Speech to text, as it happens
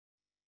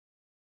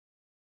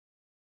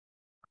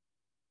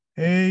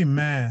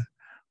Amen.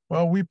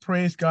 Well, we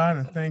praise God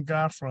and thank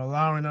God for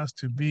allowing us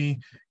to be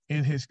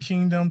in his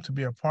kingdom, to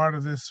be a part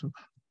of this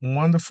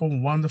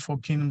wonderful, wonderful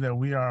kingdom that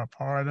we are a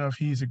part of.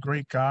 He's a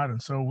great God.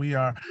 And so we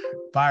are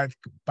by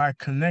by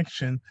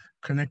connection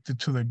connected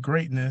to the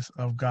greatness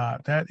of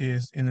God. That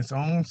is in its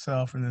own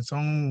self, in its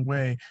own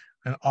way,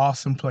 an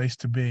awesome place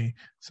to be.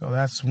 So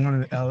that's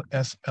one of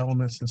the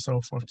elements and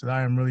so forth that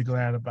I am really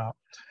glad about.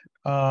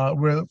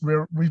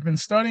 We've been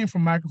studying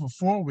from Micah for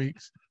 4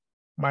 weeks,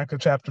 Micah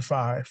chapter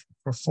 5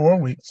 for 4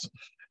 weeks.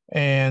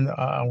 And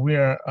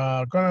we're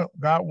going to,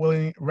 God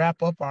willing,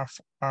 wrap up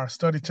our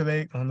study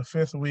today on the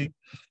fifth week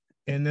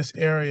in this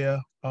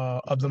area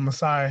of the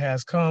Messiah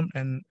has come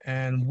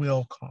and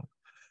will come.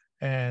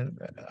 And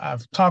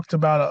I've talked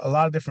about a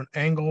lot of different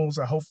angles,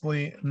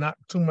 hopefully not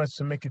too much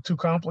to make it too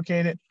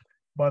complicated,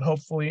 but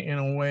hopefully in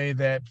a way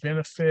that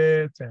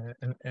benefits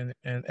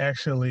and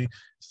actually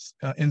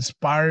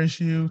inspires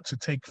you to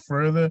take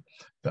further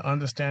the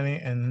understanding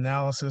and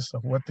analysis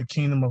of what the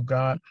kingdom of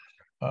God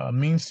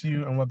means to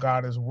you and what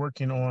God is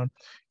working on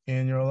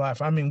in your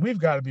life. I mean, we've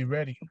got to be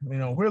ready.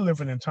 We're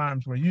living in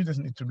times where you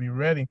just need to be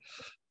ready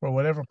for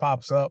whatever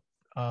pops up,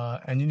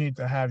 and you need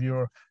to have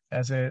your,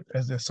 as the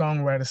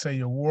songwriter say,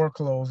 your war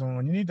clothes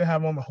on. You need to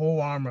have on the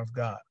whole armor of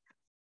God.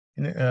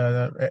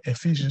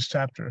 Ephesians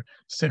chapter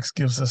 6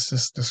 gives us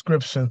this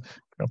description,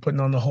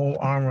 putting on the whole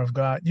armor of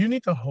God. You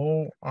need the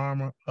whole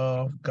armor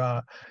of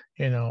God.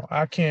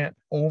 I can't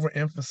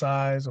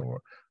overemphasize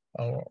or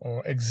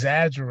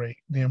exaggerate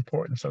the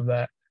importance of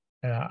that.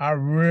 And I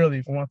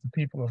really want the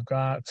people of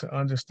God to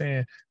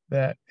understand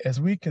that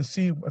as we can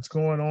see what's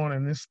going on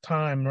in this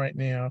time right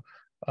now,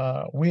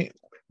 we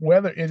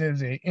whether it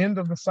is a end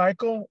of the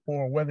cycle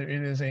or whether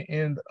it is a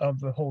end of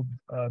the whole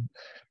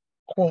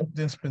quote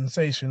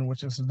dispensation,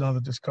 which is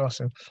another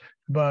discussion.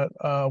 But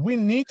we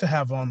need to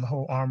have on the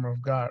whole armor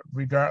of God,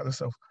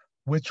 regardless of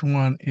which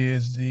one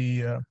is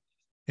the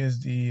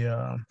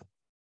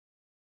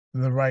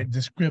right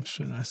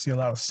description. I see a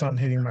lot of sun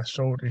hitting my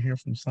shoulder here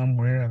from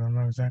somewhere. I don't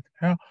know exactly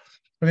how.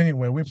 But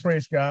anyway, we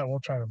praise God. We'll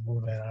try to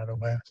move that out of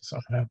the way after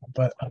something happens.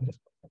 But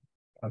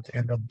I'll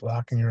end up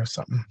blocking you or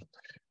something.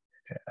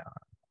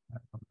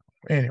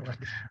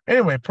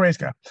 Anyway, praise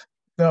God.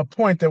 The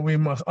point that we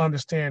must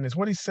understand is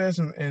what he says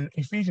in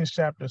Ephesians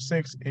chapter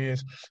 6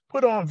 is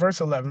put on,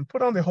 verse 11,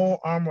 put on the whole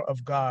armor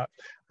of God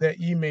that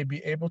ye may be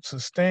able to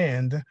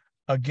stand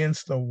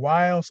against the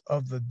wiles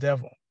of the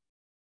devil.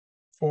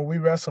 For we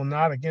wrestle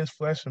not against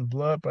flesh and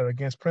blood, but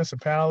against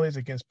principalities,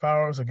 against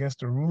powers, against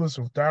the rulers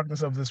of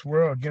darkness of this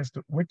world, against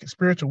the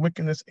spiritual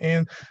wickedness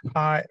in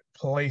high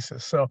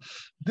places. So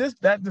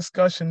that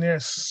discussion there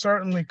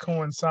certainly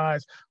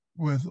coincides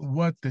with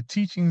what the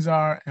teachings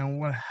are and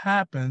what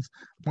happens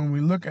when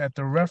we look at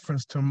the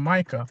reference to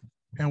Micah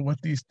and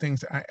what these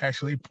things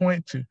actually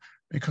point to,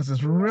 because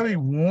it's really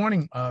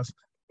warning us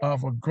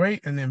of a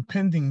great and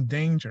impending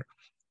danger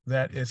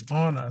that is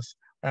on us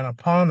and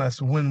upon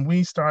us when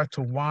we start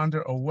to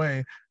wander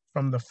away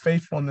from the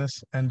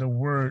faithfulness and the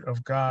word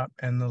of God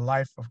and the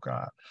life of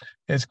God.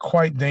 It's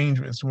quite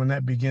dangerous when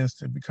that begins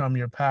to become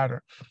your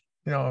pattern.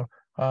 You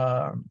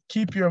know,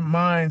 keep your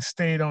mind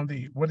stayed on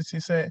thee. What does he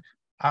say?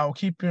 I will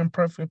keep you in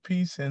perfect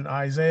peace in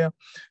Isaiah.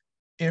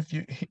 If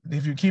you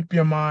keep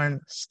your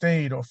mind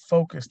stayed or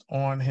focused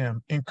on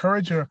him,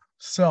 encourage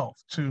yourself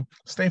to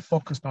stay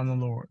focused on the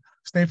Lord.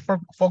 Stay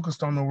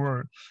focused on the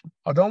word.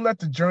 Don't let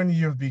the journey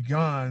you've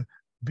begun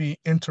be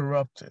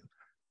interrupted.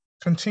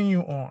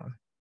 Continue on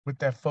with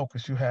that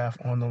focus you have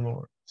on the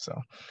Lord. So,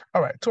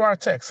 all right, to our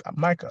text,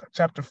 Micah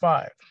chapter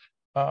 5,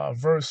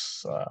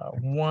 verse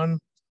 1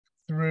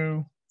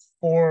 through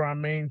 4, our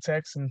main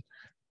text, and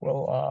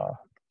we'll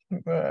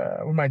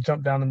we might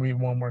jump down and read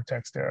one more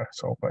text there.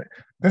 So, but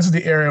this is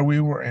the area we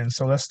were in.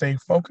 So let's stay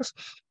focused.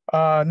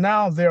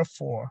 Now,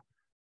 therefore,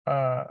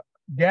 uh,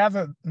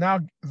 gather now.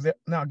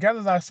 Now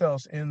gather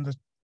thyself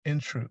in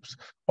troops,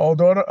 O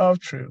daughter of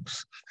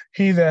troops.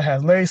 He that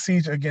hath laid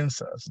siege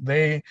against us,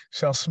 they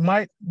shall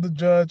smite the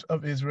judge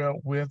of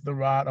Israel with the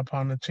rod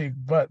upon the cheek.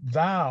 But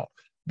thou,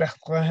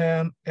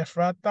 Bethlehem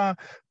Ephrathah,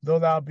 though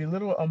thou be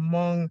little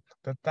among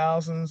the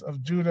thousands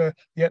of Judah,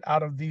 yet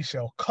out of thee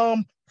shall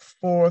come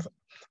forth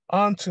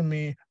unto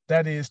me,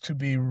 that is to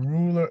be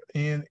ruler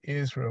in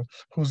Israel,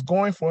 whose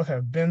going forth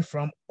have been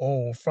from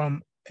old,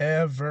 from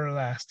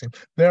everlasting.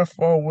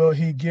 Therefore will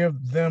he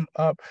give them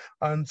up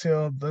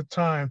until the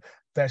time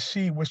that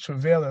she which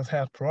travaileth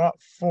hath brought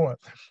forth.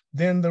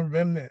 Then the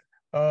remnant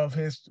of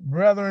his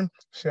brethren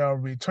shall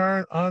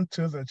return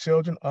unto the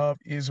children of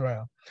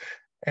Israel,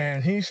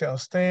 and he shall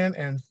stand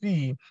and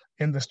feed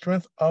in the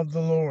strength of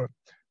the Lord.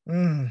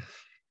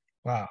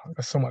 Wow,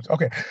 that's so much.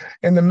 Okay.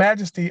 In the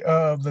majesty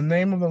of the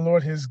name of the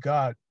Lord his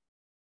God,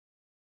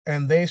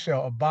 and they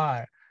shall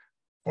abide.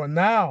 For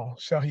now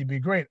shall he be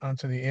great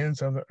unto the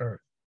ends of the earth.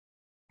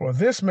 For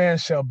this man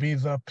shall be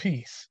the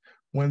peace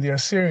when the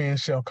Assyrians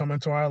shall come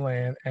into our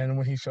land, and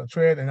when he shall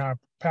tread in our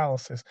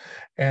palaces,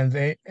 and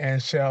then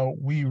shall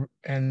we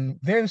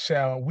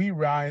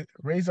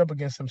raise up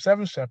against him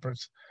 7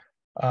 shepherds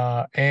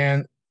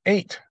and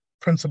 8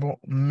 principal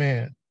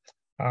men.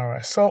 All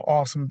right, so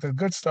awesome. The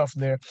good stuff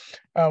there.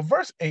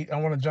 Verse 8, I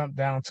want to jump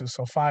down to,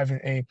 so 5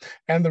 and 8.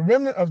 And the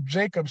remnant of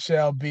Jacob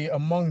shall be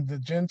among the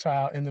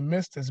Gentile in the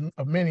midst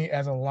of many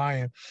as a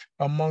lion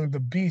among the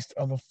beasts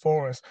of the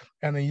forest,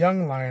 and a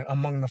young lion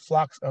among the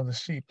flocks of the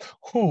sheep,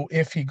 who,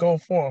 if he go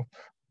forth,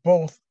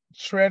 both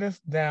treadeth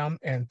down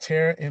and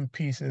tear in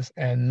pieces,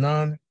 and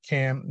none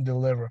can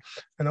deliver.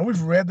 I know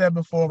we've read that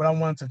before, but I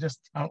wanted to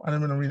I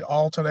didn't want to read it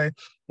all today. I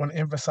want to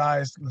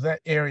emphasize that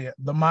area.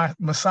 The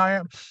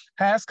Messiah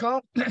has come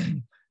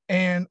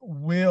and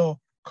will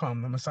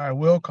come. The Messiah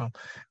will come.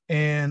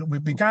 And we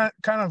began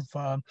kind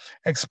of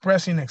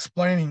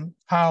explaining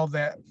how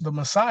that the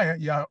Messiah,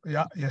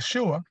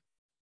 Yeshua,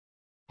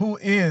 who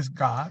is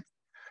God,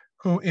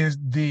 who is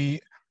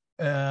the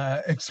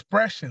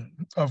expression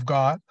of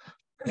God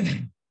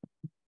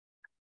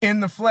in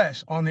the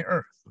flesh on the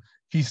earth.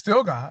 He's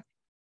still God.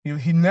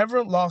 He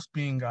never lost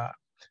being God.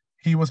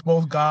 He was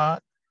both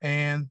God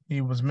and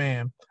he was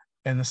man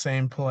in the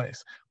same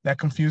place. That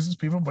confuses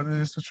people, but it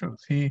is the truth.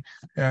 He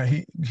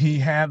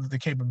had the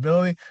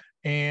capability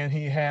and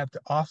he had the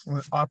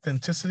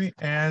authenticity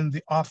and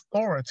the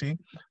authority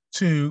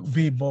to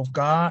be both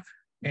God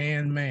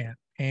and man.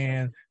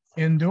 And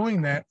in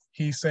doing that,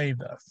 he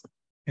saved us.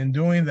 In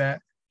doing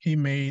that, he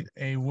made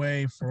a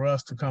way for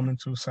us to come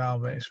into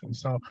salvation.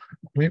 So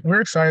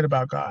we're excited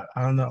about God.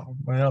 I don't know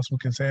what else we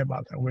can say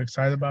about that. We're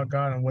excited about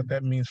God and what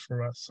that means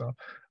for us. So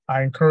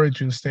I encourage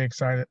you to stay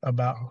excited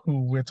about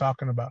who we're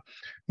talking about.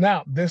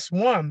 Now, this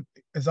one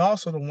is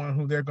also the one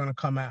who they're going to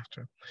come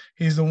after.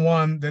 He's the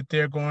one that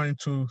they're going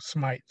to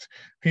smite.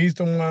 He's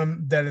the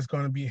one that is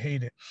going to be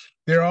hated.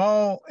 They're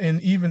all,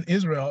 and even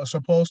Israel, are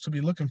supposed to be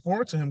looking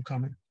forward to him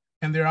coming.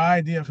 And their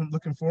idea of him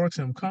looking forward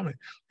to him coming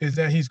is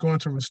that he's going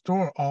to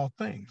restore all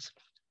things.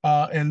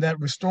 And that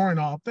restoring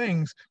all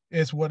things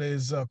is what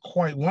is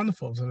quite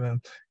wonderful to them.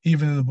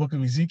 Even in the book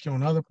of Ezekiel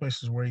and other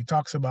places where he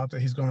talks about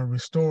that he's going to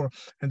restore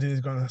and then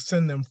he's going to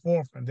send them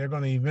forth and they're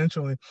going to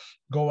eventually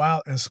go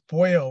out and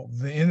spoil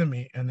the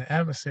enemy and the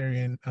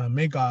adversary and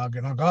Magog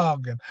and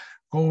Agog and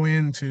go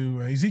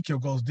into Ezekiel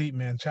goes deep,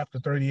 man. Chapter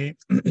 38.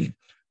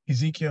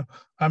 Ezekiel,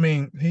 I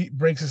mean, he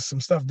breaks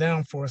some stuff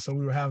down for us so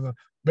we will have a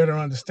better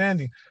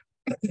understanding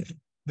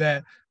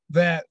that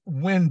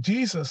when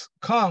Jesus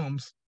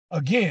comes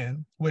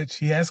again, which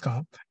he has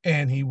come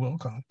and he will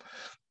come,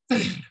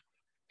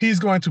 he's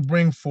going to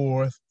bring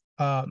forth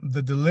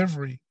the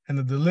delivery and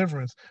the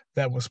deliverance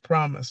that was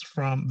promised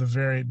from the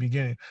very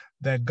beginning.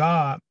 That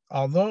God,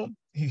 although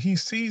he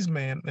sees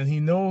man and he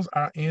knows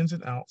our ins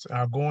and outs,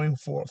 our going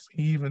forth,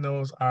 he even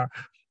knows our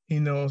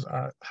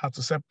how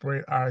to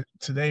separate our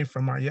today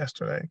from our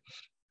yesterday,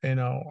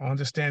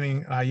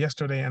 understanding our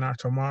yesterday and our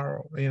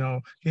tomorrow.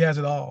 He has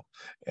it all.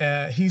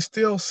 He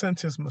still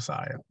sent his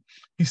Messiah.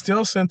 He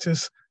still sent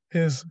his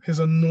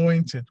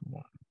anointed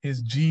one,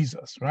 his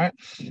Jesus, right?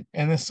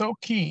 And it's so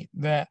key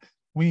that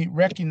we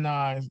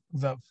recognize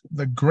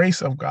the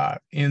grace of God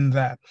in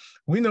that.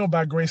 We know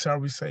by grace are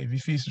we saved.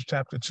 Ephesians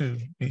chapter 2.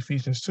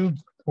 Ephesians 2,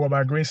 for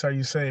by grace are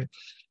you saved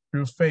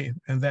through faith,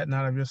 and that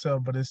not of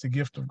yourself, but it's the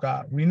gift of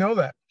God. We know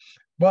that.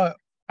 But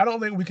I don't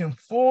think we can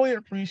fully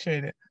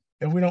appreciate it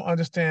if we don't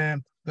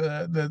understand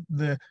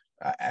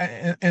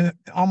and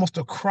almost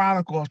the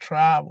chronicle of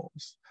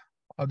travels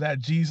that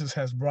Jesus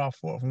has brought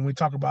forth. When we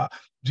talk about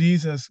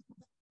Jesus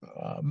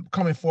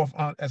coming forth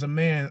as a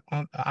man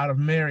out of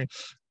Mary,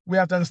 we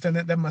have to understand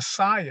that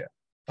Messiah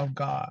of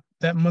God,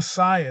 that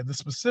Messiah, the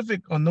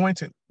specific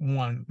anointed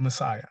one,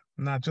 Messiah,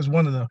 not just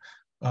one of the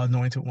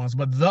anointed ones,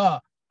 but the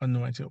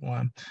anointed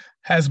one,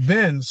 has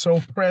been so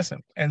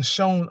present and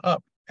shown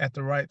up at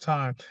the right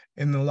time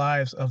in the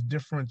lives of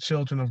different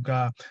children of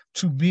God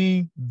to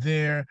be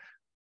their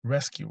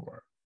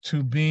rescuer,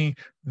 to be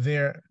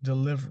their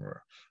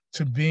deliverer,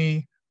 to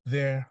be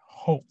their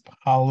hope.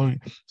 Hallelujah.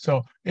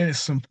 So it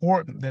is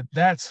important that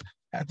that's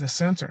at the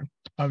center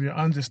of your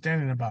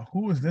understanding about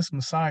who is this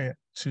Messiah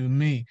to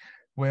me.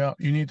 Well,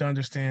 you need to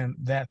understand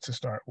that to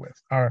start with.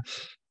 All right.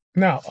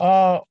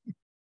 Now,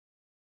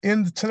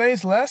 in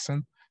today's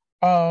lesson,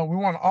 we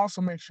want to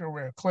also make sure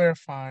we're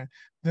clarifying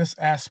this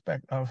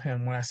aspect of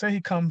him. When I say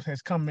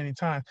has come many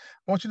times,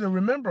 I want you to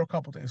remember a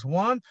couple things.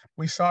 One,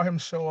 we saw him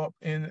show up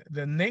in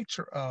the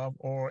nature of,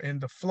 or in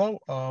the flow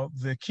of,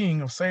 the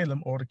king of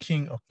Salem, or the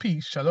king of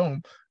peace,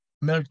 Shalom,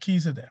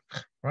 Melchizedek,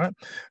 right?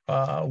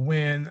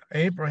 When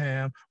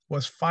Abraham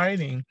was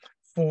fighting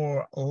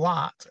for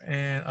Lot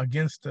and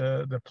against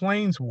the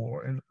Plains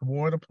War and the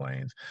War of the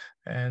Plains,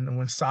 and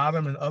when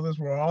Sodom and others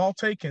were all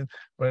taken,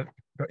 but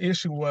the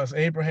issue was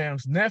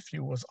Abraham's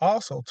nephew was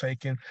also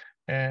taken.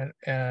 And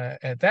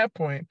at that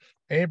point,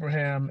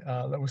 Abraham,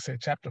 let me say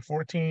chapter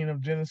 14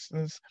 of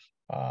Genesis,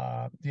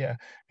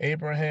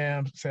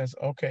 Abraham says,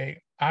 okay,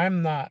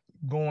 I'm not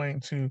going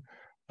to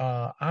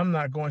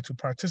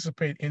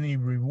participate in any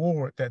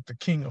reward that the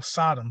king of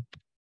Sodom,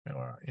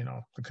 or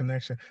the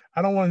connection.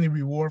 I don't want any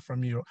reward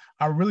from you.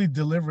 I really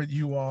delivered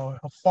you all,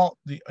 fought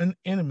the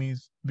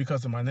enemies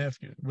because of my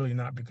nephew, really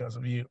not because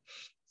of you.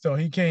 So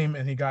he came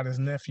and he got his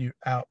nephew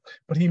out,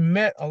 but he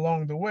met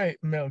along the way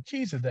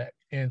Melchizedek.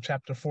 in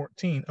chapter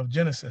 14 of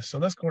Genesis. So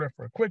let's go there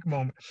for a quick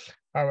moment.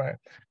 All right.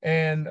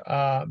 And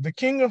the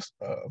king of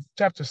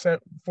chapter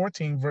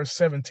 14, verse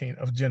 17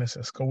 of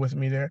Genesis. Go with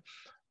me there.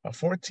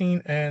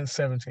 14 and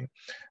 17.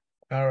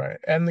 All right.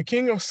 And the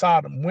king of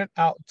Sodom went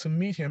out to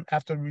meet him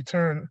after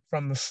return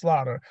from the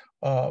slaughter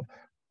of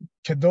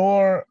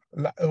Kedor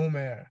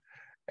Laomer,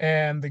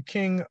 and the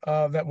king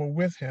that were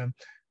with him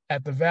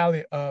at the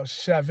valley of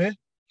Shaveh,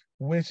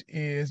 which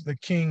is the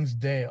king's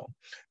dale.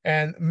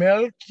 And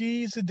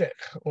Melchizedek,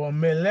 or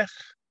Melech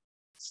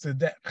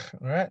Sedek,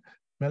 right?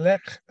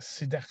 Melech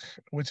Sedek,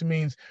 which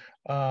means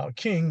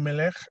king,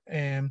 Melech,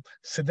 and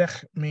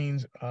Sedek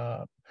means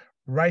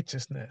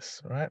righteousness,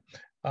 right?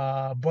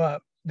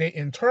 But they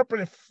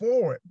interpret it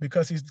forward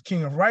because he's the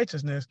king of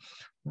righteousness.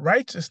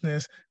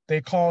 Righteousness, they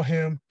call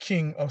him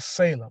king of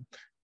Salem.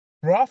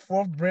 Brought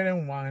forth bread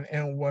and wine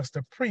and was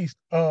the priest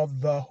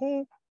of the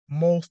who?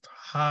 Most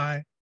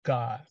High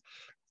God.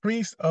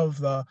 Priest of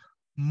the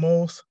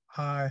Most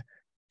High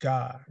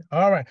God.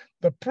 All right.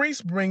 The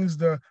priest brings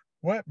the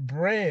what?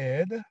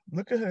 Bread.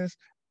 Look at this.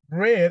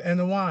 Bread and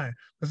the wine.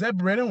 Does that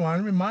bread and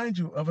wine remind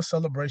you of a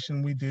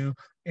celebration we do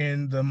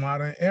in the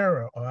modern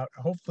era? Or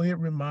hopefully it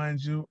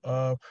reminds you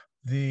of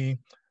the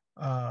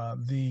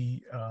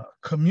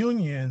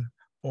communion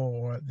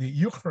or the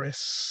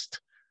Eucharist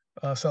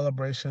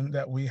celebration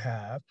that we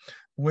have,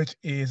 which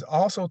is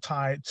also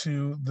tied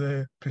to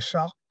the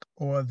Pesach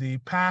or the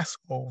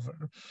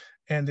Passover.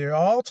 And they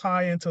all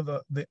tie into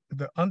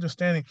the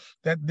understanding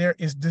that there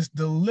is this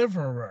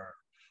deliverer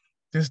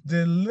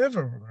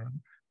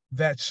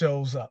that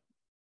shows up.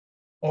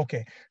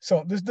 Okay,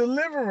 so this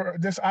deliverer,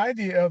 this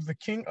idea of the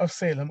king of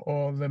Salem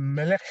or the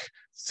Melech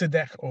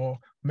Sedek or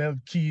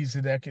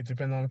Melchizedek, it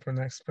depends on the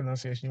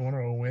pronunciation you want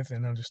to go with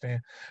and understand.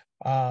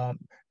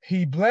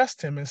 He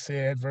blessed him and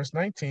said, verse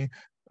 19,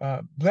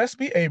 blessed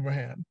be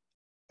Abraham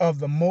of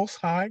the Most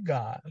High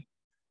God,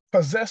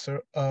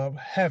 possessor of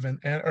heaven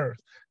and earth.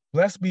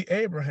 Blessed be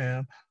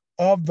Abraham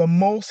of the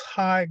Most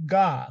High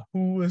God,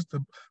 who is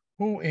the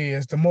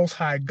Most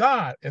High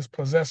God is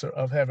possessor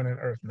of heaven and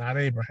earth, not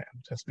Abraham.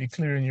 Just be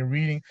clear in your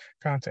reading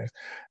context.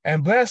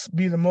 And blessed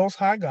be the Most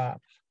High God,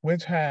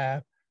 which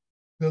hath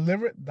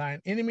delivered thine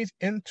enemies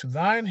into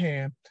thine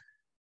hand,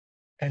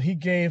 and he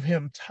gave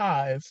him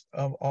tithes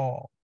of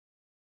all.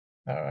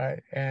 All right.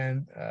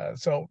 And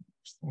so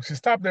we should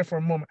stop there for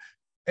a moment.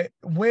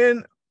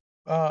 When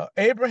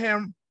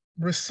Abraham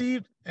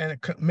received and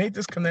made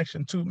this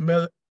connection to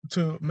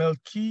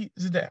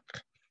Melchizedek,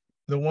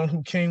 the one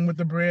who came with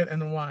the bread and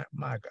the wine,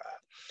 my God,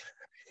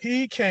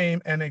 he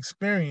came and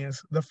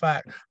experienced the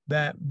fact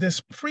that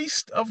this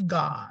priest of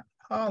God,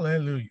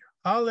 hallelujah,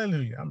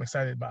 hallelujah, I'm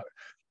excited about it.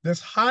 This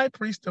high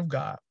priest of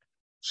God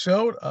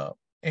showed up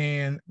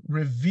and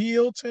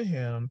revealed to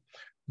him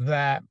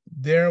that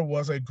there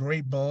was a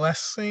great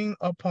blessing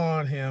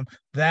upon him.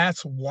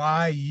 That's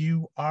why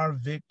you are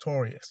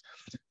victorious.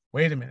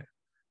 Wait a minute,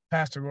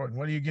 Pastor Gordon,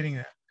 what are you getting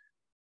at?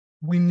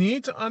 We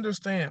need to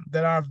understand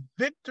that our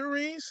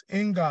victories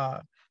in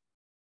God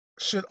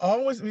should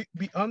always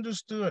be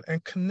understood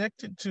and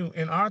connected to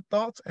in our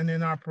thoughts and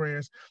in our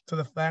prayers to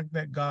the fact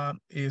that God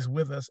is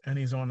with us and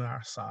he's on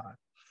our side.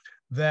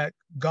 That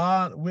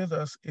God with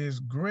us is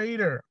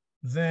greater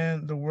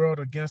than the world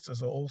against us.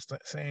 The old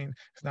saying,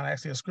 it's not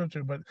actually a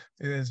scripture, but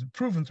it is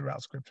proven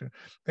throughout scripture,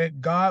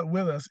 that God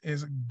with us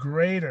is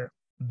greater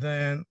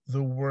than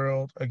the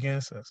world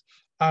against us.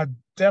 I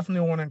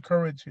definitely want to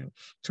encourage you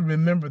to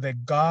remember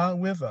that God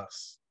with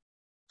us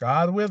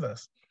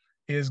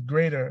is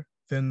greater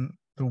than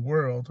the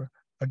world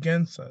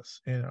against us.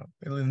 You know,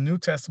 in the New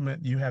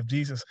Testament, you have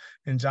Jesus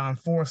in John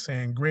 4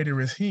 saying, greater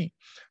is he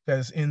that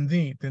is in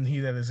thee than he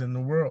that is in the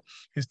world.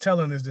 He's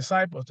telling his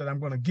disciples that I'm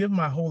going to give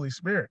my Holy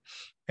Spirit,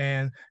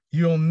 and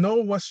you'll know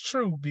what's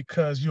true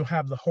because you'll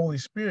have the Holy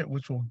Spirit,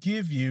 which will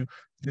give you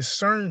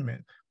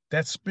discernment.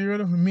 That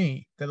spirit of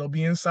me that'll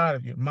be inside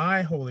of you,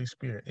 my Holy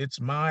Spirit,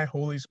 it's my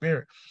Holy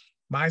Spirit,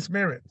 my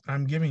spirit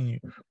I'm giving you.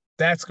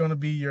 That's going to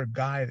be your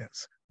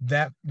guidance.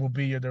 That will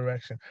be your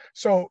direction.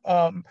 So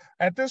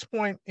at this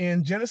point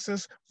in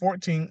Genesis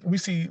 14, we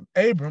see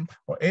Abram,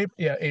 or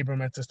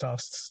Abram at this time,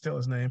 still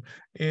his name,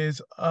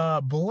 is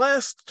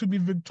blessed to be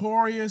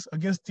victorious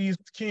against these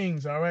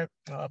kings, all right?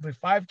 The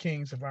 5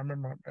 kings, if I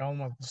remember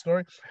the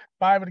story,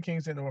 5 of the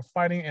kings that were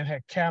fighting and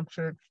had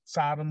captured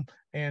Sodom.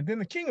 And then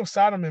the king of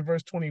Sodom in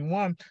verse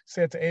 21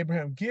 said to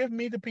Abraham, give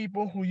me the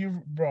people who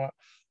you've brought,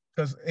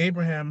 because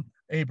Abram,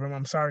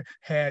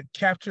 had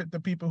captured the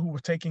people who were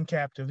taken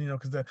captive, you know,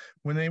 because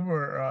when they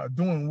were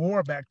doing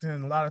war back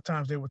then, a lot of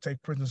times they would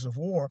take prisoners of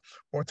war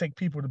or take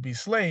people to be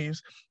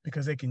slaves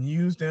because they can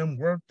use them,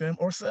 work them,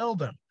 or sell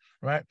them,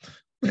 right?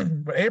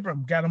 But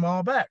Abram got them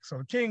all back. So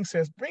the king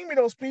says, bring me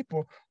those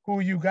people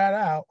who you got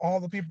out, all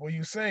the people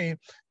you saved,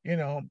 you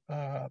know,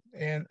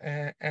 and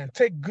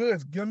take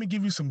goods. Let me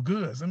give you some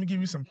goods. Let me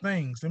give you some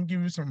things. Let me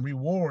give you some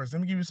rewards.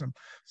 Let me give you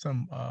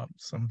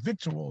some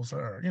victuals,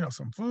 or, you know,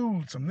 some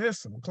food, some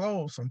this, some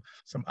clothes,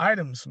 some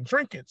items, some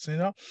trinkets, you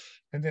know.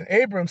 And then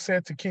Abram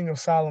said to King of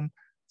Sodom,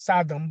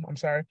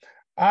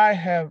 I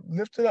have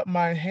lifted up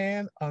my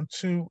hand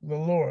unto the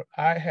Lord.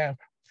 I have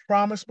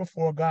promised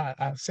before God.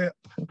 I said,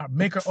 I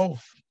make an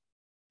oath.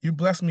 You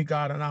bless me,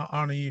 God, and I'll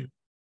honor you.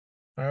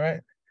 All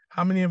right.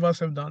 How many of us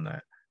have done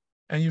that?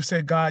 And you've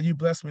said, God, you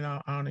bless me, and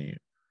I'll honor you.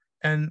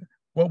 And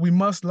what we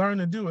must learn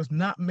to do is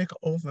not make an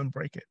oath and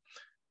break it.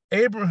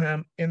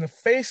 Abraham, in the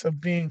face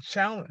of being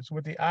challenged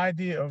with the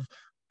idea of,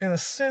 in a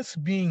sense,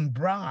 being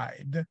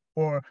bribed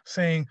or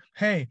saying,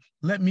 hey,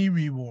 let me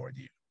reward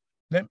you.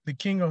 The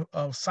king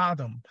of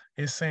Sodom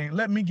is saying,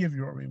 let me give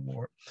you a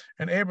reward.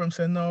 And Abraham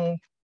said, no,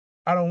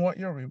 I don't want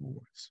your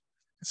rewards.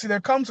 See, there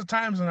comes a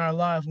times in our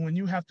lives when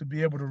you have to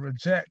be able to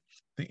reject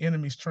the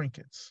enemy's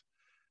trinkets.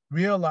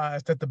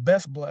 Realize that the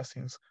best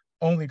blessings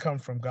only come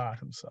from God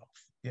himself.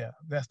 Yeah,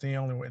 that's the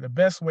only way. The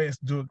best way is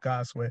to do it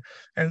God's way.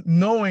 And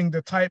knowing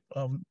the type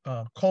of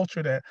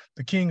culture that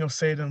the king of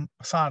Sodom,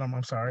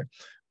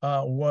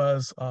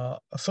 was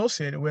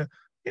associated with,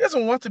 he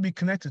doesn't want to be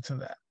connected to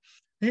that.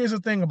 Here's the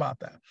thing about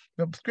that.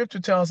 The scripture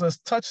tells us,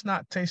 touch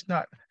not, taste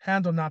not,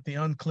 handle not the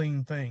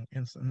unclean thing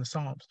in the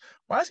Psalms.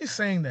 Why is he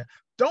saying that?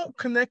 Don't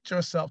connect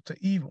yourself to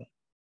evil.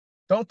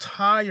 Don't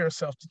tie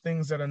yourself to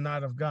things that are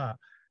not of God,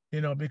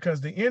 because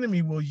the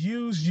enemy will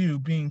use you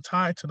being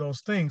tied to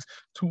those things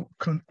to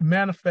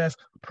manifest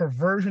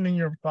perversion in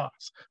your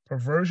thoughts,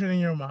 perversion in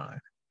your mind.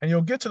 And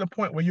you'll get to the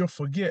point where you'll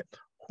forget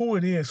who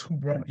it is who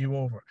brought you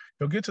over.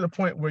 You'll get to the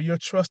point where you're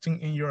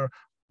trusting in your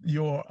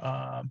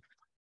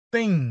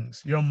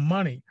things, your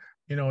money,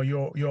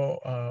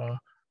 your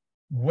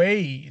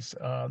ways,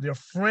 your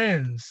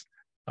friends,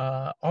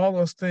 all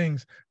those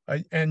things,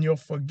 and you'll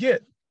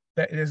forget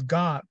that it is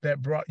God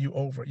that brought you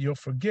over. You'll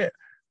forget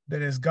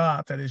that it's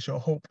God that is your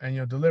hope and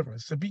your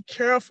deliverance. So be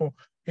careful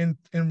in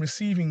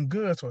receiving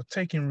goods or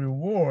taking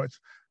rewards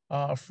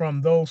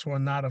from those who are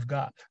not of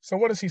God. So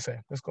what does he say?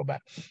 Let's go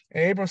back.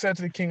 And Abram said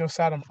to the king of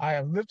Sodom, I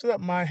have lifted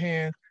up my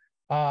hand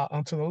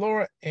unto the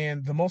Lord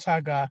and the Most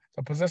High God,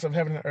 the possessor of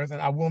heaven and earth,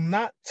 and I will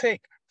not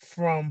take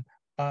from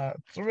a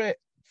thread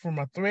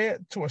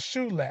to a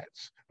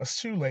shoelace.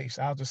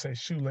 I'll just say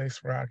shoelace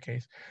for our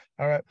case.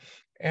 All right.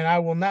 And I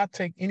will not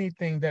take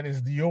anything that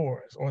is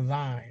yours or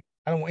thine.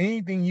 I don't want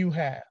anything you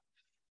have,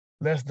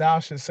 lest thou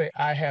should say,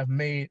 I have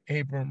made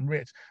Abram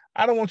rich.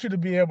 I don't want you to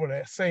be able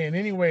to say in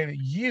any way that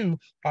you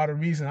are the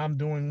reason I'm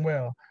doing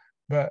well.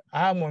 But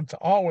I want to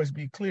always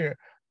be clear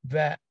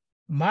that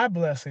my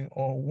blessing,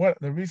 or what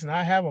the reason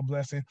I have a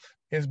blessing,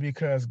 is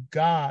because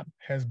God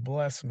has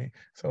blessed me.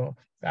 So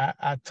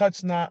I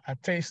touch not, I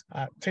taste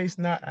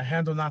not, I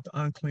handle not the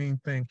unclean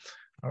thing.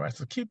 All right,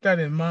 so keep that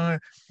in mind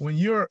when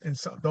you're in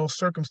those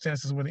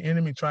circumstances where the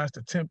enemy tries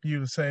to tempt you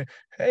to say,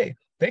 hey,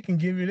 they can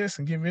give you this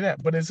and give you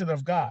that, but is it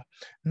of God?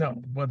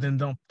 No, well then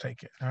don't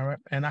take it. All right.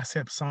 And I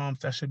said Psalms,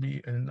 that should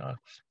be in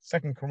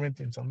 2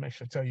 Corinthians. I'll make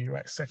sure to tell you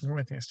right. 2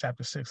 Corinthians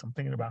chapter 6. I'm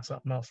thinking about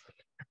something else.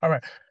 All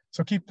right.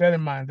 So keep that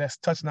in mind. That's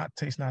touch not,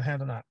 taste not,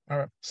 handle not. All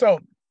right. So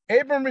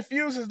Abram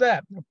refuses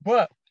that,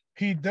 but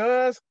he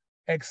does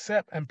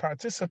accept and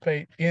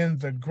participate in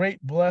the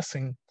great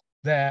blessing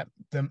that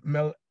the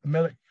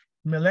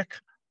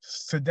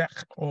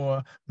Melchizedek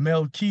or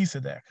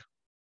Melchizedek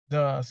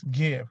does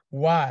give.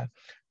 Why?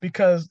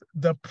 Because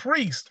the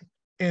priest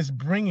is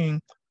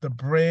bringing the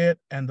bread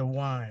and the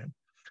wine,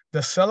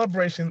 the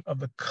celebration of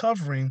the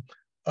covering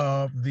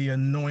of the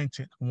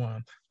anointed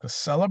one, the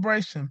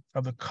celebration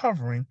of the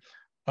covering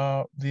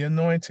of the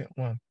anointed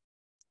one.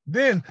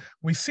 Then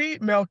we see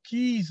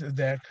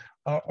Melchizedek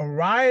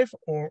arrive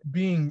or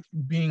being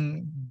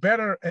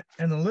better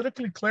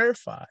analytically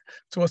clarified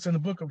to us in the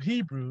book of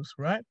Hebrews,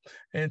 right?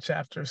 In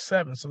chapter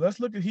 7. So let's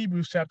look at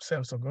Hebrews chapter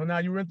 7. So go now,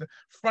 you're at the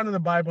front of the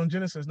Bible in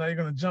Genesis. Now you're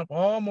going to jump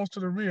almost to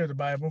the rear of the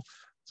Bible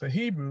to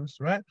Hebrews,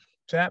 right?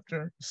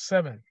 Chapter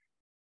 7.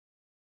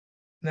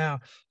 Now,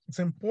 it's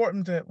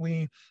important that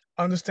we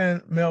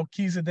understand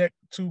Melchizedek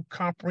to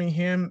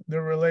comprehend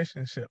the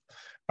relationship.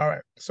 All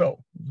right, so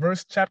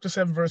chapter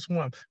 7, verse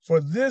 1.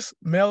 For this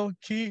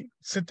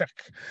Melchizedek,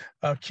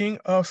 king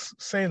of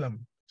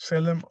Salem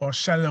or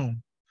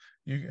Shalom,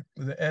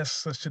 the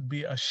S should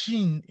be a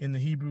sheen in the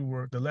Hebrew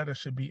word. The letter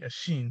should be a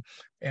sheen,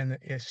 and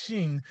a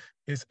sheen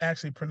is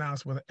actually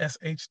pronounced with an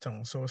SH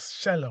tone. So it's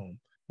Shalom,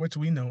 which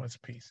we know as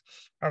peace.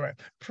 All right,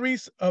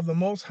 priest of the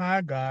Most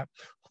High God,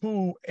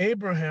 who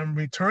Abraham,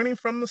 returning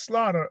from the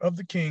slaughter of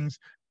the kings,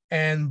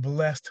 and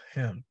blessed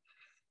him.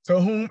 So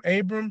whom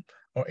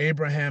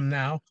Abraham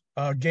now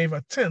gave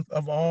a tenth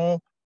of all,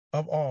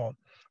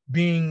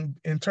 being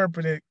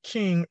interpreted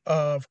king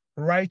of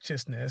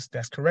righteousness.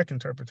 That's correct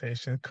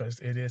interpretation because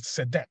it is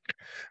Sedek.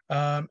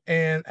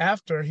 And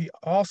after he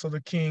also the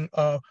king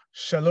of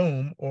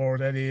Shalom,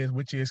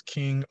 which is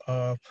king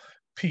of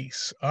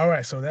peace. All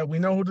right, so that we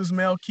know who this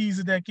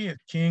Melchizedek is,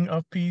 king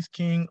of peace,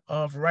 king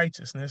of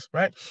righteousness,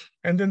 right?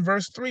 And then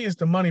verse 3 is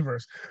the money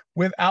verse.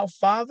 Without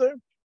father,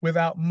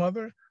 without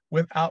mother,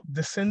 without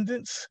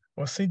descendants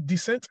or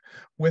descent,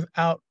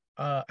 without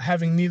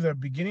having neither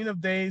beginning of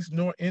days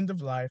nor end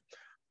of life,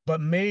 but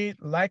made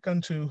like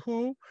unto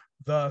who?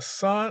 The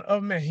Son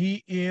of Man.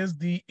 He is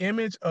the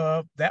image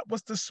of, that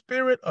was the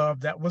spirit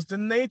of, that was the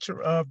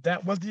nature of,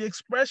 that was the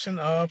expression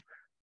of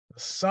the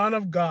Son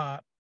of God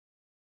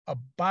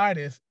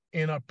abideth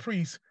in a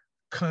priest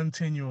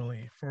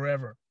continually,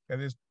 forever. That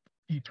is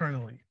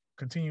eternally.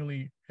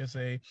 Continually is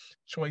a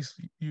choice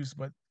use,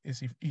 but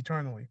it's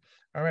eternally.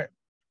 All right.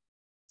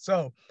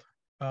 So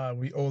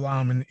we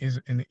olam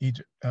in the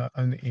Egypt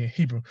in the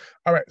Hebrew.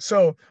 All right.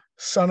 So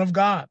Son of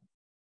God.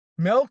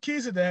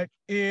 Melchizedek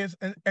is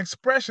an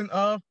expression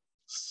of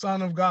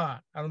Son of God.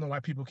 I don't know why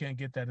people can't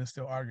get that and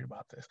still argue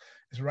about this.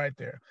 It's right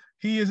there.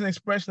 He is an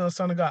expression of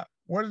Son of God.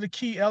 What are the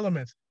key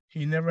elements?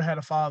 He never had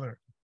a father.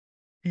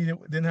 He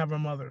didn't have a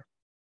mother.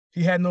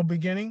 He had no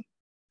beginning.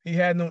 He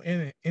had no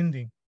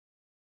ending.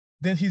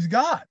 Then he's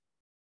God.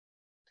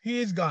 He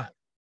is God.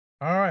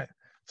 All right.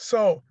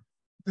 So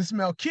this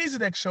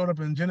Melchizedek showed up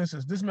in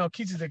Genesis. This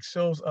Melchizedek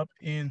shows up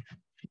in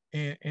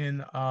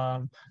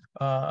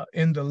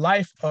the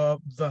life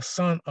of the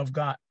Son of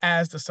God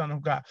as the Son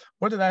of God.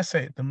 What did I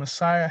say? The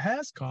Messiah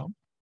has come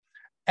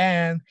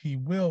and he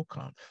will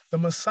come. The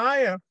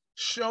Messiah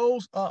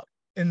shows up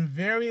in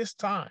various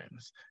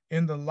times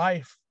in the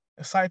life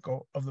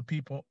cycle of the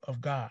people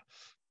of God.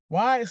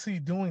 Why is he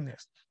doing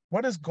this?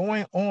 What is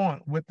going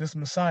on with this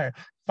Messiah?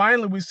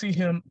 Finally, we see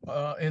him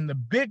in the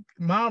big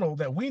model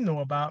that we know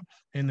about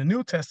in the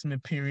New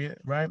Testament period,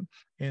 right?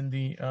 In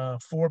the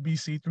 4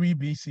 BC, 3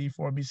 BC,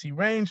 4 BC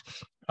range,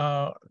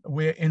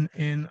 where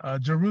in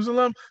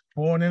Jerusalem,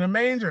 born in a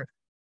manger,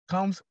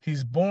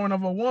 he's born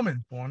of a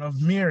woman, born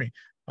of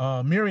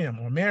Miriam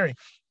or Mary,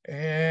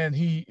 and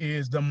he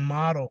is the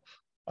model.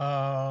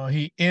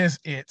 He is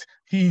it.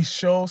 He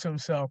shows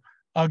himself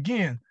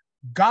again,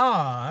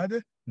 God,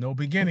 no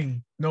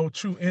beginning, no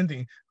true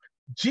ending.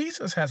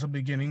 Jesus has a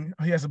beginning.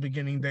 He has a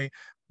beginning day,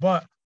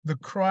 but the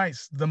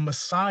Christ, the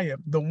Messiah,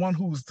 the one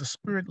who's the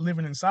Spirit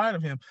living inside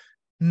of him,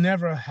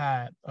 never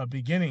had a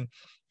beginning.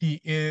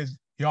 He is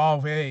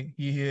Yahweh.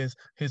 He is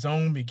his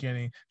own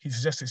beginning.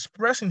 He's just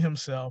expressing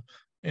himself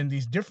in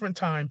these different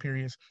time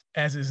periods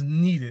as is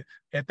needed.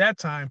 At that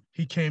time,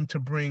 he came to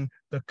bring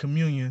the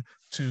communion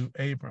to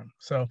Abram.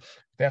 So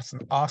that's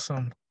an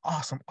awesome,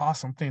 awesome,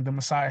 awesome thing. The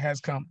Messiah has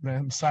come.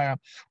 The Messiah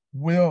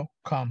will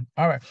come.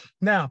 All right.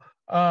 Now,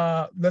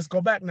 let's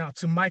go back now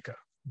to Micah.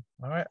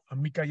 All right.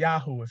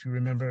 Mikayahu, if you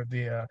remember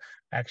the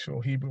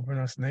actual Hebrew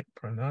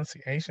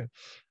pronunciation.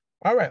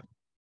 All right.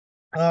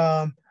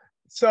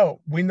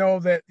 So we know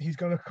that he's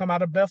going to come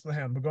out of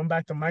Bethlehem. We're going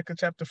back to Micah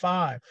chapter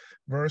 5,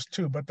 verse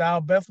 2. But thou,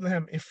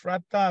 Bethlehem,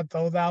 Ephrathah,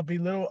 though thou be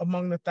little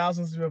among the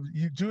thousands of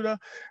Judah,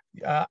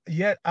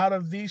 yet out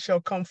of thee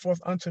shall come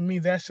forth unto me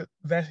that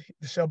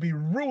shall be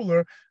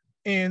ruler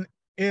in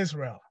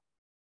Israel.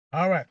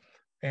 All right.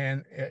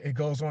 And it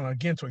goes on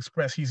again to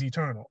express he's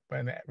eternal.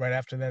 And right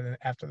after that, and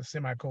after the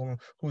semicolon,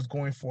 who's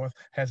going forth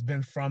has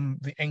been from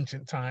the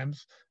ancient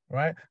times,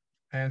 right?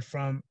 And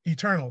from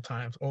eternal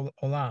times,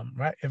 olam,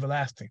 right?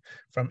 Everlasting,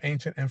 from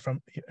ancient and from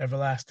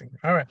everlasting.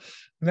 All right.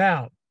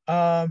 Now,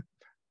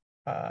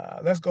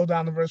 let's go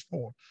down to verse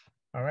 4.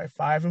 All right,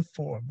 5 and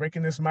 4,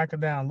 breaking this Micah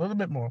down a little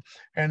bit more.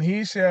 And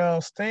he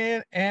shall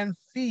stand and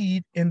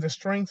feed in the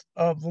strength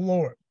of the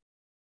Lord.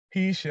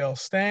 He shall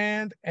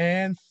stand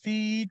and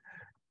feed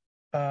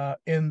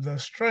in the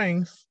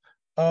strength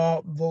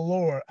of the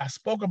Lord. I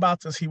spoke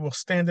about this. He will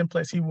stand in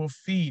place. He will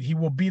feed. He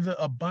will be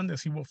the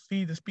abundance. He will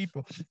feed his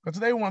people. But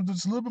today we want to do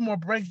just a little bit more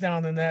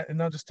breakdown in that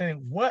and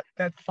understanding what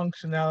that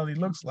functionality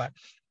looks like.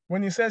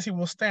 When he says he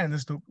will stand,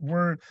 is the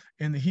word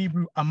in the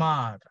Hebrew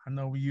amad. I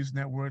know we're using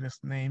that word as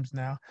names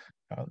now,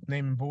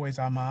 naming boys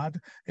amad.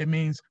 It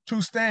means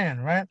to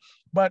stand, right?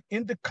 But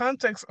in the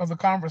context of the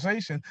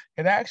conversation,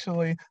 it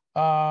actually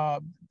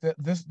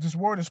this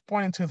word is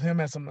pointing to him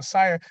as a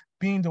Messiah,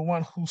 being the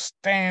one who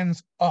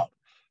stands up.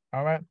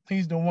 All right,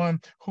 he's the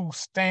one who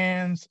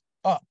stands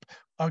up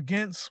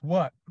against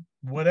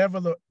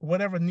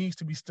whatever needs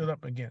to be stood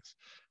up against.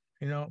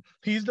 You know,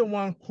 he's the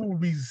one who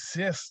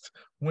resists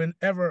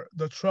whenever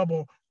the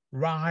trouble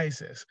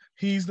rises.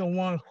 He's the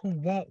one who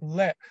won't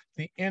let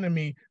the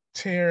enemy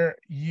tear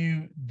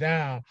you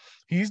down.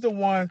 He's the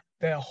one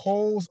that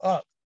holds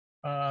up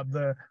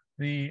the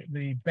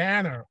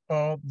banner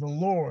of the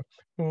Lord,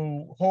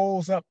 who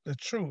holds up the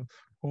truth,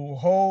 who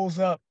holds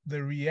up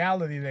the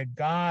reality that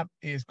God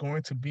is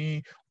going to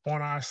be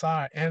on our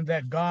side and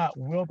that God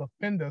will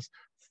defend us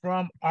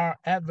from our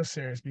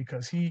adversaries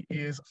because he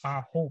is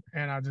our hope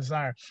and our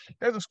desire.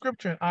 There's a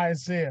scripture in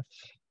Isaiah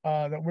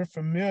that we're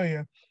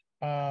familiar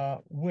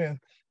with.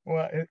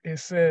 Well, it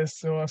says,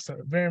 so it's a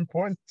very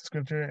important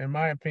scripture, in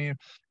my opinion.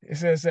 It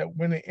says that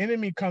when the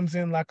enemy comes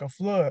in like a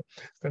flood,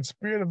 the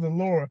Spirit of the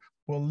Lord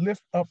will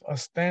lift up a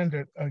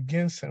standard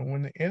against him.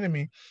 When the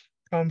enemy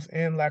comes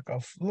in like a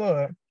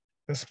flood,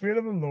 the Spirit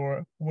of the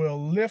Lord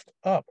will lift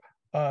up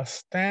a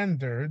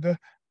standard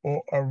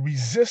or a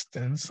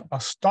resistance, a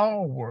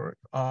stalwart,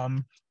 a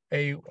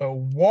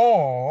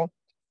wall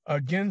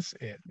against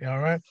it. All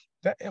right.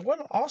 What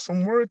an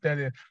awesome word that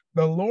is.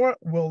 The Lord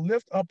will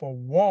lift up a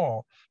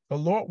wall. The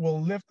Lord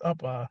will lift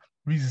up a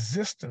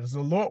resistance.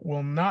 The Lord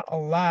will not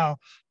allow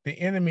the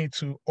enemy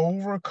to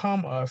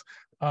overcome us.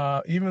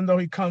 Even though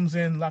he comes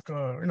in like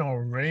a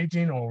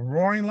raging or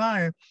roaring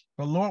lion,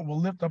 the Lord will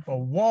lift up a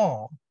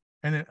wall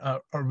and a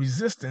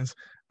resistance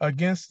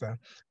against them.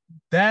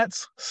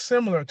 That's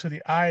similar to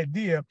the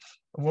idea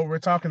of what we're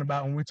talking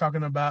about when we're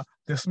talking about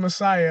this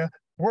Messiah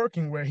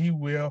working, where he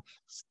will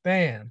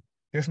stand.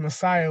 This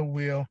Messiah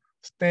will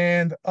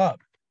stand up.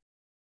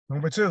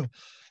 Number two,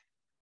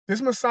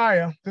 this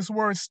Messiah, this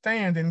word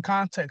stand in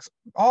context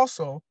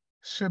also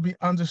should be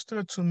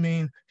understood to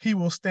mean he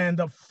will stand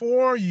up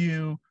for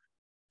you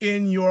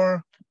in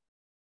your,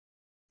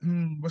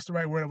 what's the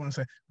right word I want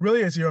to say?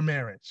 Really, it's your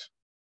marriage.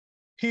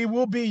 He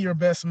will be your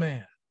best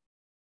man.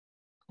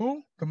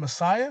 Who? The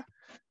Messiah?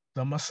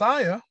 The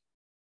Messiah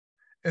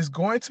is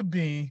going to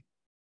be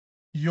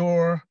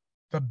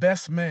the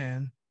best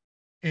man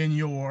in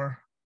your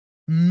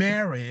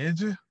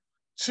marriage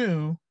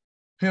to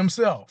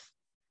himself.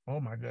 Oh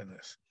my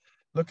goodness.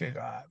 Look at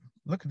God.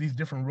 Look at these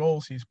different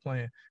roles he's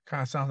playing.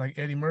 Kind of sounds like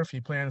Eddie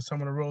Murphy playing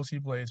some of the roles he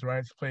plays,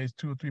 right? He plays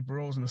 2 or 3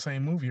 roles in the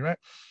same movie, right?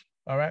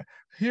 All right.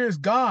 Here's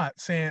God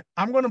saying,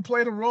 I'm going to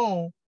play the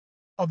role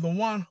of the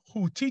one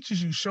who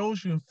teaches you,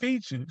 shows you, and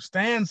feeds you,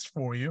 stands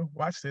for you.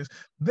 Watch this.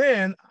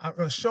 Then I'm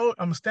going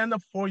to stand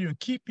up for you and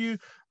keep you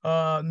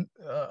on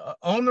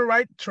the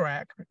right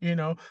track. You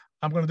know,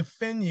 I'm going to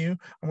defend you.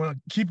 I'm going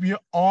to keep you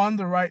on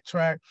the right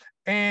track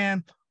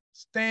and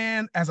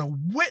stand as a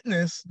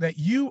witness that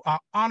you are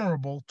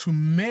honorable to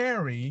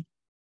Mary,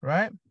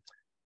 right?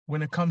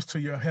 When it comes to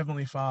your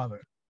heavenly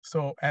Father.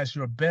 So as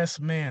your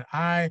best man,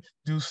 I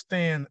do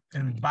stand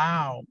and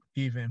bow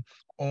even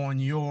on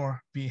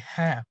your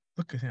behalf.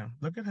 Look at him.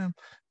 Look at him.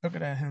 Look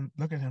at him.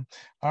 Look at him.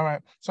 All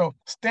right. So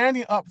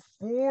standing up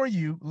for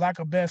you like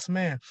a best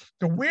man.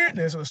 The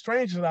weirdness or the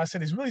strangeness that I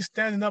said is really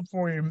standing up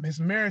for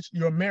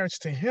your marriage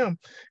to him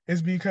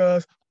is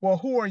because, well,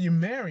 who are you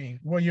marrying?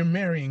 Well, you're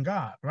marrying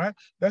God, right?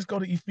 Let's go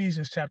to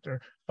Ephesians chapter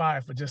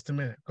 5 for just a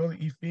minute. Go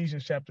to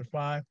Ephesians chapter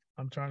 5.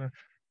 I'm trying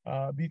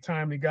to be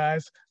timely,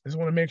 guys. I just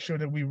want to make sure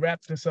that we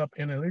wrap this up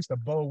in at least a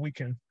bow we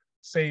can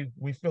say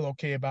we feel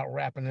okay about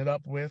wrapping it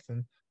up with.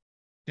 And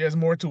there's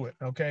more to it,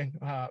 okay?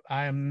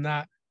 I am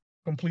not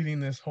completing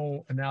this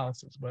whole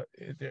analysis, but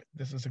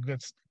this is a good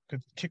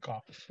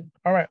kickoff.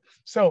 All right,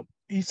 so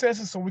he says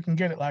it so we can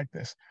get it like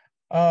this.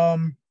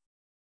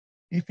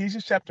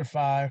 Ephesians chapter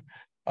 5,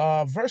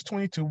 verse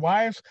 22,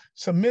 wives,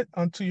 submit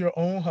unto your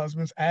own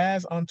husbands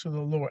as unto the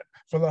Lord.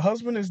 For the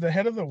husband is the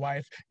head of the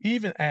wife,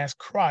 even as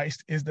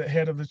Christ is the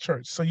head of the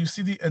church. So you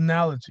see the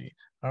analogy,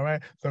 all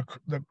right?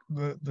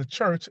 The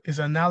church is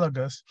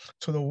analogous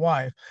to the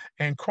wife,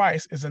 and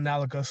Christ is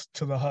analogous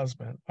to the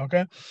husband,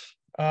 okay?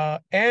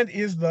 And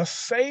is the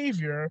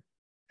Savior,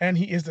 and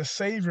he is the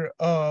Savior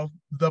of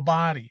the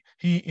body.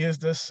 He is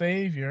the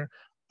Savior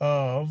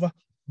of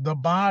the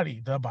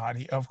body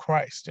of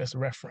Christ, just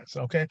reference,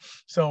 okay?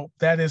 So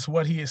that is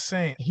what he is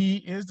saying. He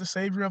is the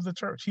Savior of the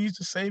church. He's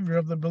the Savior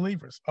of the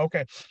believers.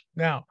 Okay,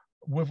 now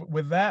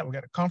with that, we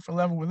got a comfort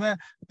level with that.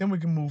 Then we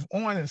can move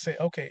on and say,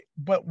 okay,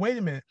 but wait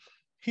a minute.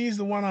 He's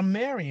the one I'm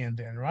marrying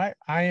then, right?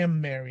 I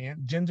am marrying.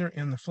 Gender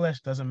in the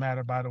flesh doesn't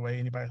matter, by the way,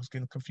 anybody who's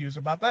getting confused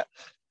about that.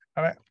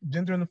 All right,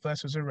 gender in the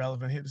flesh is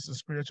irrelevant here. This is a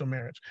spiritual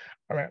marriage.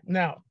 All right,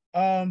 now,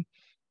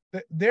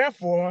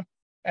 therefore,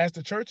 as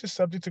the church is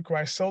subject to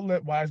Christ, so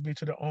let wives be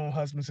to their own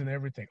husbands in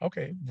everything.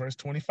 Okay, verse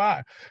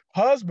 25.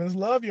 Husbands,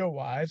 love your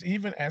wives,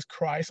 even as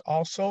Christ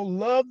also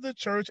loved the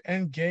church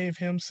and gave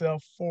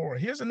himself for.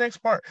 Here's the next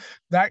part.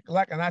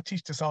 And I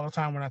teach this all the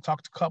time when I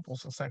talk to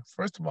couples. It's like,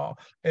 first of all,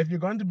 if you're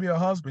going to be a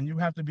husband, you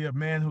have to be a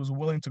man who's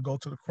willing to go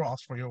to the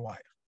cross for your wife,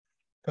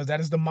 because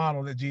that is the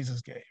model that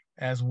Jesus gave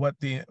as what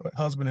the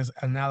husband is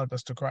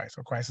analogous to Christ,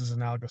 or Christ is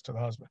analogous to the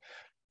husband.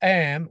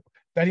 And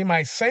that he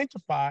might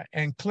sanctify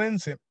and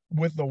cleanse it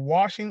with the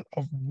washing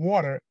of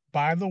water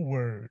by the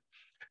word,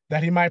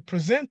 that he might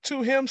present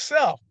to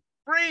himself,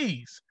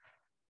 freeze,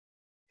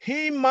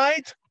 he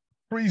might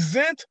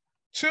present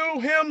to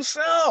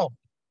himself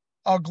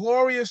a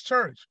glorious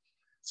church.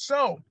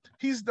 So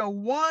he's the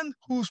one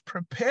who's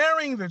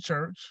preparing the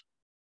church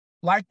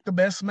like the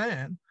best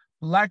man,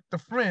 like the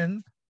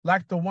friend,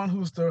 like the one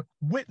who's the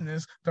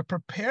witness, the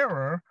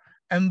preparer,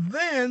 and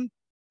then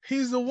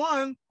he's the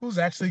one who's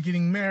actually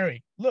getting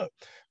married. Look,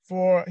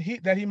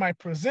 that he might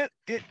present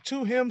it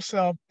to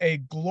himself a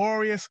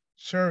glorious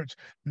church,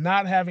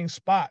 not having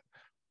spot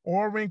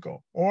or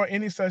wrinkle or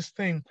any such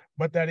thing,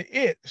 but that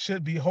it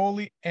should be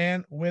holy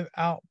and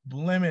without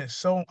blemish.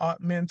 So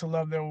ought men to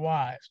love their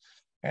wives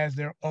as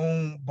their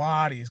own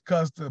bodies,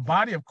 because the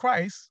body of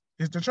Christ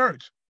is the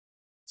church.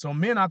 So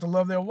men ought to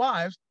love their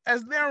wives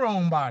as their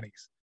own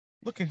bodies.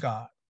 Look at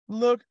God.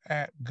 Look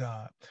at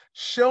God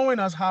showing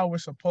us how we're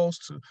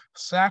supposed to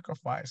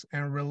sacrifice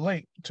and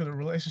relate to the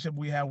relationship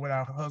we have with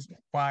our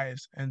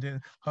wives, and then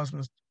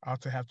husbands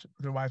ought to have to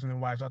their wives, and then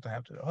wives ought to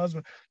have to their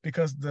husband,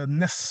 because the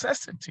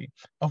necessity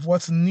of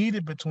what's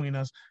needed between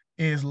us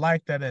is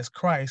like that as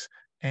Christ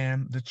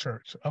and the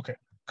church. Okay,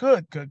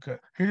 good.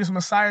 Here's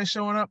Messiah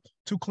showing up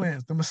to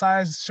cleanse. The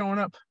Messiah is showing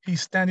up.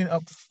 He's standing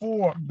up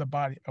for the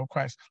body of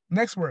Christ.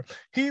 Next word,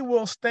 he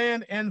will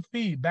stand and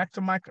feed. Back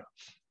to Micah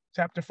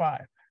chapter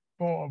 5.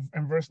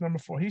 And verse number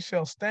 4, he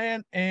shall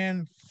stand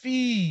and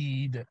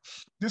feed.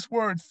 This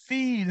word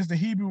feed is the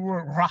Hebrew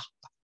word rah.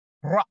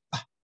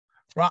 Ra'ah.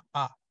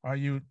 Ra'ah. Are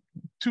you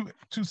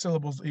two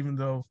syllables, even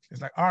though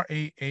it's like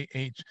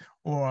R-A-A-H,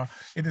 or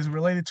it is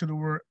related to the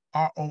word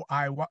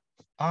R-O-I-Y,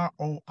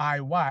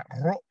 R-O-I-Y,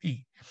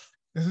 Ro'i.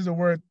 This is a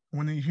word,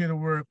 when you hear the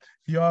word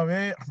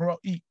Yahweh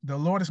Ro'i, the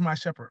Lord is my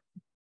shepherd.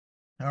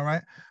 All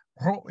right.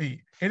 Ro'i.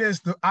 It is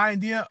the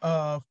idea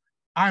of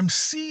I'm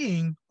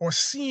seeing or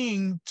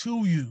seeing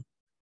to you.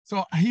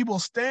 So he will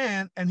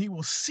stand and he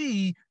will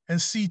see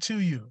and see to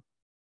you.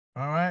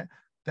 All right.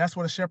 That's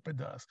what a shepherd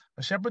does.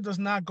 A shepherd does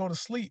not go to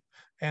sleep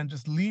and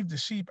just leave the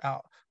sheep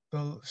out.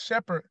 The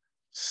shepherd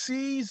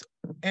sees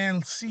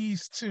and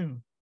sees to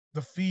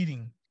the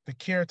feeding, the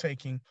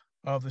caretaking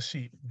of the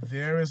sheep.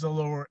 There is the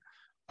Lord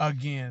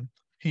again.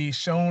 He's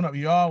shown up,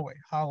 Yahweh.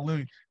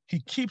 Hallelujah.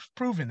 He keeps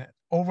proving it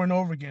over and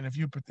over again. If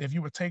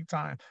you would take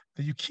time,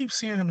 that you keep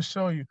seeing him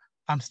show you,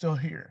 I'm still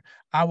here.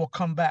 I will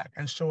come back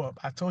and show up.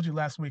 I told you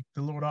last week,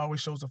 the Lord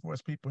always shows up for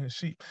his people, his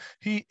sheep.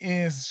 He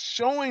is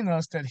showing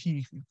us that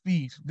he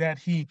feeds, that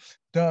he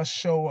does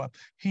show up.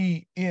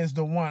 He is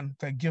the one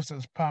that gives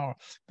us power.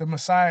 The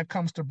Messiah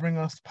comes to bring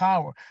us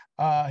power.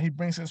 He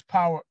brings his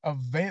power,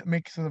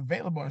 makes it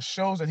available, and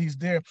shows that he's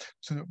there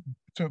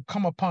to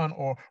come upon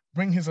or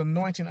bring his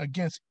anointing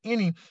against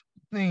anything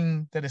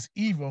that is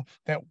evil,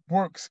 that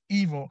works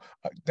evil,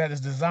 that is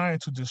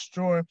designed to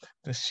destroy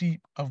the sheep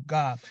of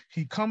God.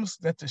 He comes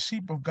that the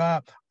sheep of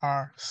God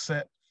are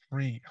set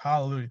free.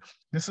 Hallelujah.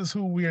 This is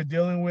who we are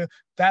dealing with.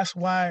 That's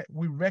why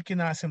we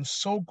recognize him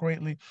so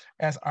greatly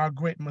as our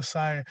great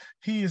Messiah.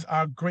 He is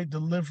our great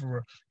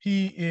deliverer.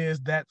 He is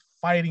that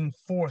fighting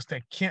force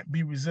that can't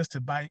be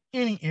resisted by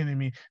any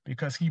enemy,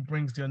 because he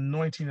brings the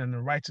anointing and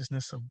the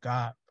righteousness of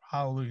God.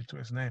 Hallelujah to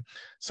his name.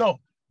 So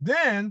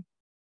then,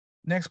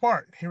 next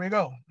part. Here we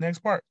go. Next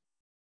part.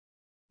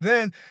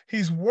 Then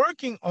he's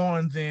working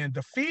on, then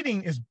the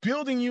feeding is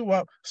building you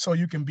up so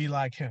you can be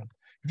like him.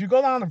 If you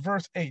go down to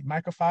verse 8,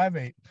 Micah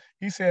 5:8,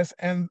 he says,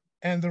 and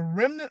the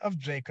remnant of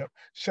Jacob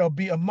shall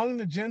be among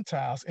the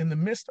Gentiles in the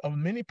midst of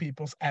many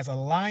peoples, as a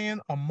lion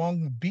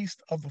among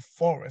beasts of the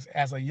forest,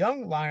 as a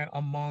young lion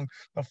among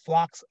the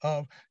flocks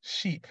of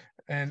sheep.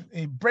 And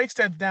he breaks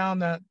that down,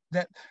 that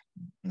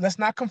let's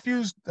not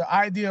confuse the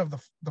idea of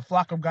the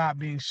flock of God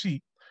being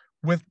sheep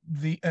with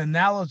the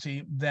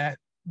analogy that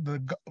the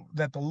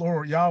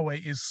Lord Yahweh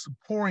is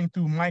pouring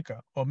through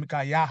Micah or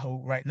Micaiah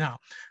right now.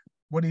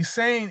 What he's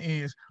saying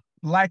is,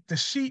 like the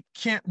sheep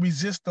can't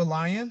resist the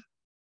lion,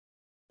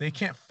 they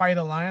can't fight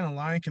a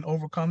lion can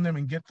overcome them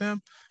and get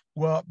them.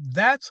 Well,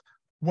 that's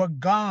what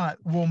God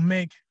will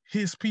make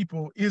his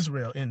people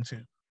Israel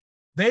into.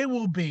 They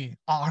will be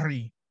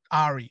Ari.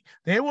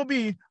 They will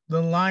be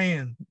the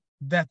lion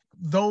that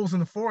those in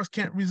the forest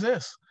can't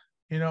resist,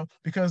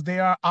 because they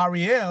are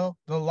Ariel,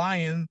 the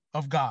lion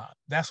of God.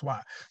 That's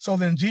why. So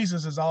then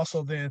Jesus is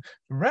also then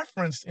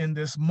referenced in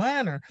this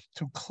manner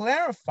to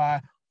clarify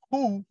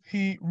who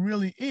he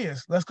really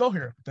is. Let's go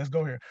here.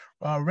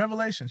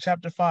 Revelation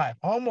chapter 5.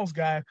 Almost,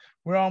 guys.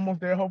 We're almost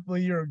there.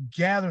 Hopefully you're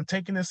gathering,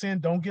 taking this in.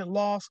 Don't get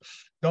lost.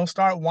 Don't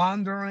start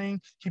wandering.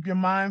 Keep your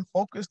mind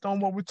focused on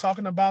what we're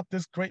talking about,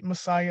 this great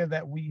Messiah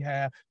that we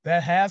have,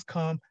 that has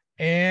come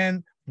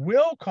and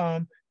will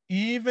come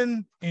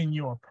even in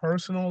your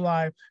personal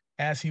life,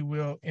 as he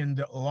will in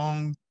the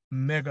long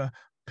mega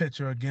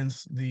picture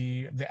against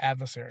the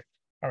adversary.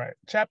 All right,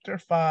 chapter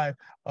 5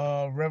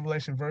 of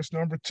Revelation, verse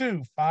number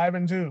 2, 5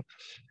 and 2.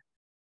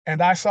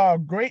 And I saw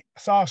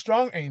a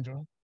strong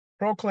angel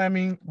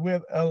proclaiming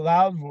with a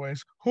loud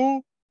voice,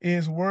 who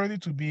is worthy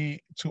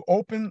to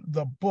open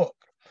the book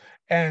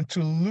and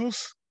to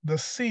loose the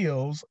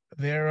seals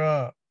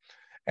thereof.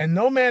 And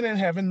no man in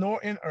heaven,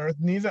 nor in earth,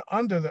 neither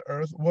under the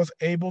earth, was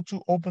able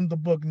to open the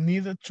book,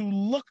 neither to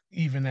look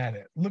even at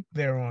it. Look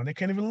thereon. They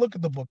can't even look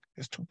at the book.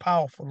 It's too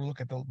powerful to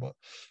look at the book.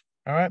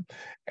 All right.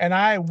 And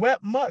I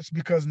wept much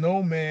because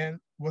no man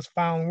was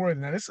found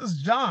worthy. Now, this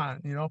is John,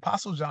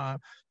 Apostle John.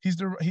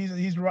 He's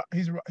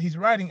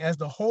writing as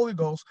the Holy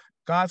Ghost,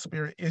 God's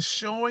Spirit, is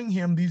showing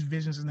him these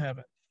visions in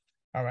heaven.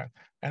 All right.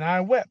 And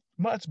I wept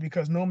much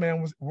because no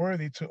man was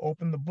worthy to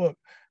open the book,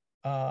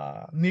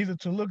 neither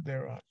to look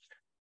thereon.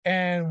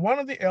 And one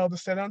of the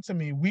elders said unto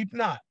me, weep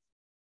not.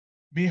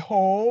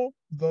 Behold,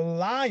 the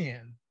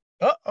lion.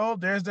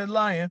 There's the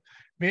lion.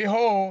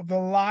 Behold, the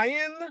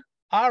lion,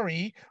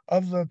 Ari,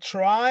 of the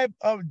tribe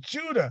of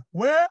Judah.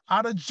 Where?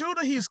 Out of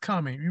Judah he's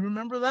coming. You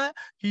remember that?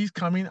 He's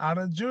coming out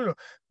of Judah.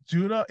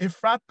 Judah,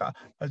 Ephrata,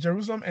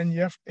 Jerusalem, and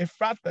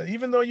Ephrata.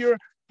 Even though you're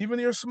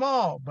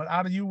small, but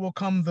out of you will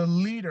come the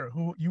leader,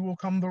 you will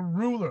come the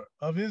ruler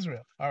of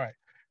Israel. All right.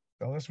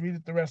 So let's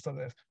read the rest of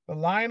this. The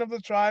lion of the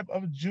tribe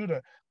of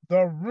Judah,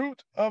 the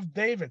root of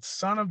David,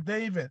 son of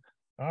David.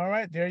 All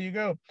right, there you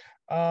go.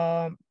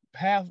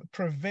 Hath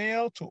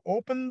prevailed to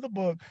open the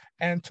book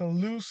and to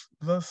loose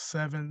the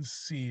 7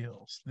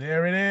 seals.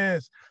 There it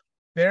is.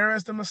 There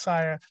is the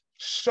Messiah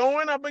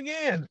showing up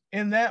again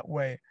in that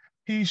way.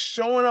 He's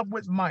showing up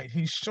with might.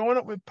 He's showing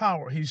up with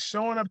power. He's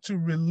showing up to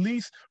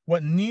release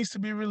what needs to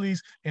be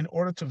released in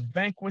order to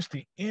vanquish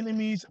the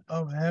enemies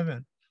of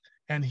heaven.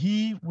 And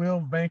he will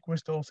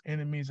vanquish those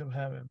enemies of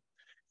heaven.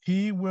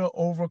 He will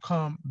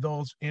overcome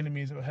those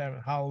enemies of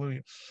heaven.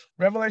 Hallelujah.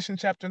 Revelation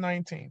chapter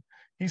 19.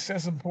 He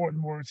says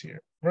important words here.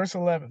 Verse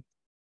 11.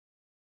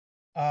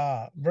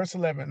 Verse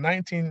 11,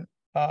 19.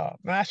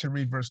 I should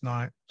read verse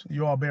 9.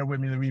 You all bear with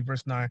me to read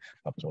verse 9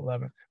 up to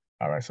 11.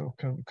 All right, so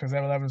because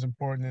that 11 is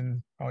important,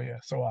 and oh yeah,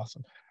 so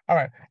awesome. All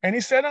right, and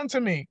he said unto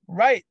me,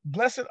 right,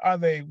 blessed are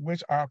they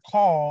which are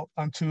called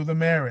unto the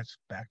marriage.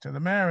 Back to the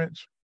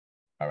marriage.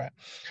 All right.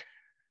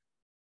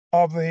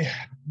 Of the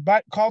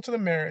called to the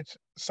marriage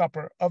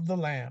supper of the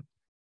Lamb.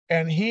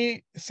 And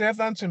he saith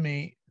unto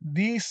me,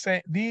 these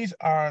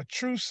are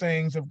true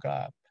sayings of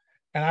God.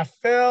 And I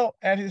fell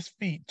at his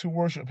feet to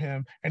worship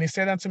him. And he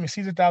said unto me,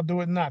 see that thou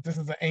do it not. This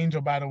is an angel,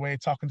 by the way,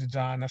 talking to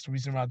John. That's the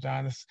reason why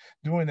John is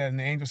doing that. And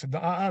the angel said,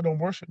 don't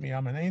worship me.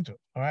 I'm an angel.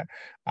 All right.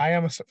 I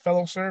am a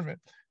fellow servant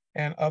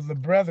and of the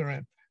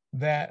brethren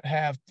that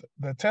have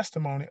the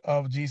testimony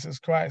of Jesus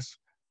Christ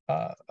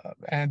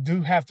and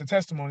do have the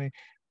testimony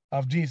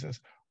of Jesus.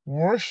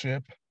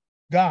 Worship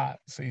God.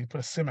 So you put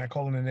a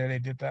semicolon in there. They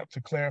did that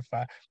to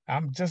clarify.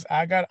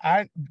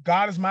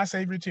 God is my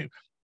savior too.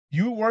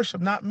 You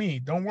worship not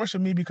me. Don't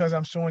worship me because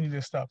I'm showing you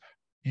this stuff.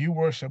 You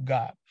worship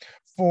God.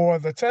 For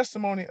the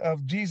testimony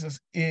of Jesus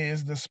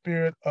is the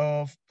spirit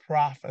of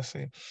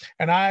prophecy.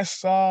 And I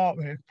saw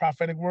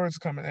prophetic words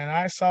coming, and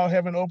I saw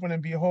heaven open,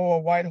 and behold,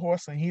 a white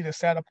horse, and he that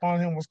sat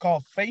upon him was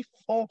called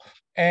Faithful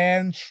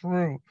and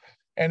True.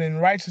 And in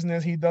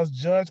righteousness he does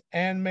judge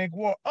and make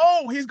war.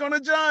 Oh, he's going to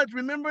judge.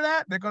 Remember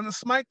that? They're going to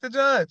smite the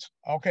judge.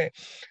 Okay.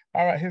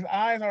 All right. His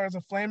eyes are as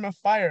a flame of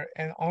fire,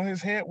 and on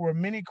his head were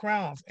many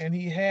crowns, and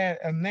he had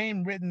a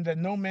name written that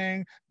no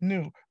man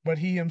knew but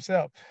he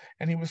himself.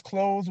 And he was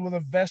clothed with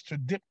a vesture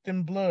dipped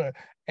in blood,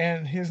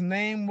 and his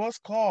name is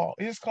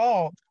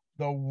called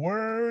the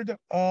Word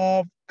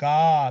of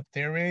God.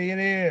 There it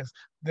is.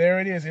 There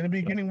it is. In the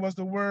beginning was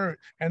the Word,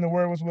 and the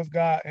Word was with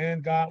God,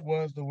 and God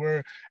was the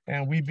Word.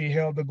 And we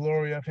beheld the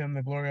glory of him,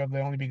 the glory of the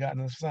only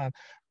begotten of the Son,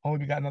 only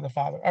begotten of the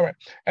Father. All right.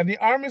 And the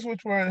armies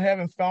which were in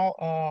heaven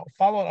followed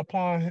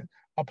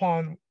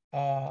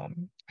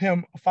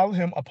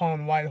him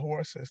upon white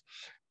horses,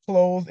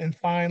 clothed in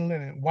fine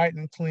linen, white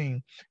and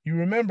clean. You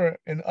remember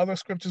in other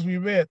scriptures we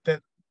read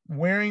that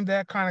wearing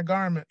that kind of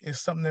garment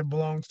is something that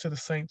belongs to the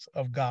saints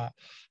of God.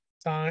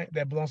 Sign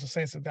that belongs to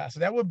saints of God.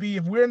 So that would be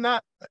if we're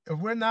not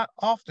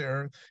off the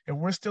earth, if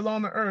we're still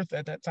on the earth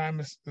at that time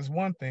is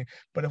one thing.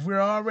 But if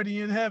we're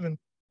already in heaven,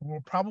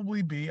 we'll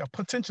probably be or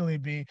potentially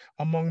be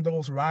among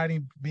those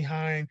riding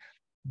behind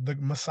the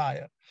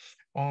Messiah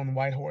on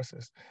white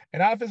horses.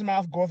 And out of his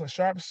mouth goeth a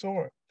sharp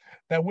sword,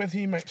 that with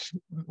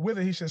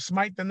it he should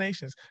smite the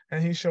nations,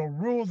 and he shall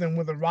rule them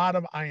with a rod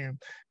of iron,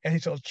 and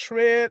he shall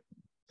treadeth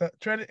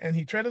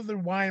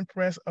the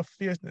winepress of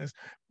fierceness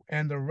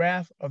and the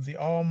wrath of the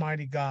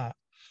Almighty God.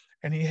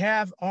 And he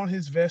hath on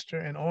his vesture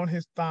and on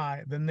his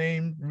thigh the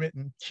name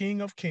written,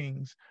 King of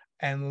Kings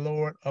and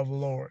Lord of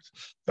Lords.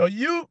 So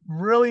you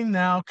really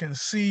now can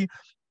see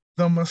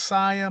the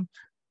Messiah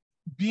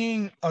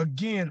being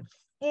again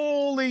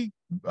fully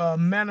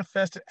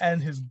manifested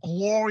and his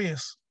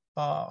glorious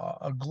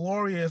a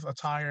glorious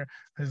attire,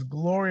 his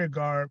glorious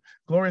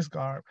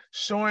garb,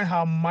 showing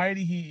how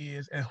mighty he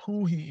is and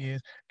who he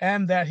is,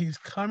 and that he's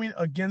coming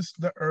against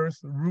the earth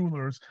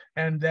rulers,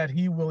 and that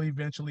he will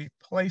eventually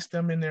place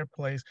them in their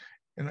place.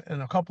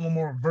 In a couple of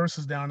more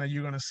verses down there,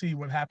 you're going to see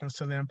what happens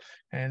to them,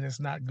 and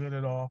it's not good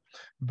at all.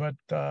 But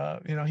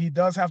he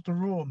does have to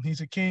rule. He's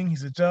a king.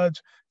 He's a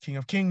judge. King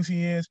of Kings.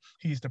 He is.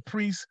 He's the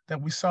priest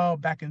that we saw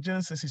back in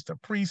Genesis. He's the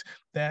priest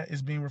that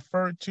is being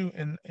referred to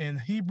in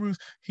Hebrews.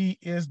 He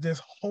is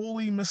this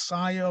holy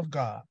Messiah of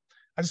God.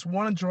 I just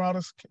want to draw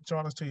this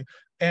to you.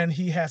 And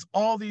he has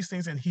all these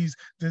things, and he's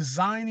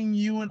designing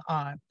you and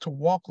I to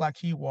walk like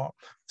he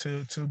walked,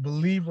 to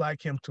believe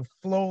like him, to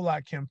flow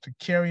like him, to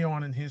carry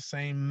on in his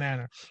same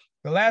manner.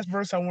 The last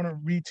verse I want to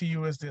read to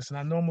you is this, and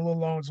I know I'm a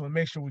little long, so we'll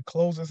make sure we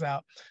close this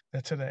out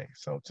today.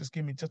 So just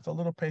give me just a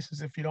little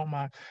patience if you don't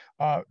mind.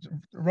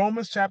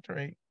 Romans chapter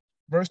 8,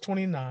 verse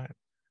 29.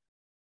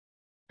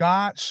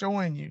 God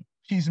showing you,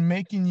 he's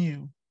making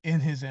you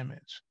in his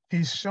image.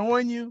 He's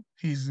showing you,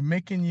 he's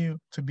making you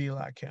to be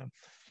like him.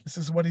 This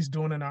is what he's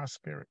doing in our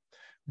spirit.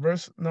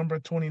 Verse number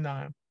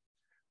 29.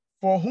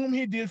 For whom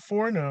he did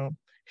foreknow,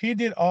 he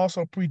did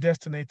also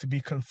predestinate to be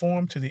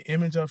conformed to the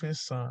image of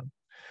his Son,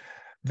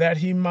 that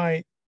he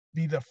might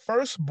be the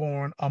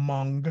firstborn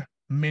among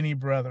many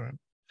brethren.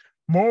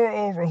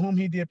 Moreover, whom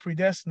he did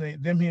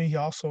predestinate, them he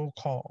also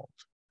called.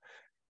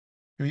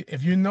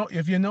 If you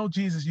know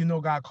Jesus, you know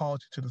God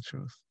called you to the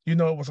truth. You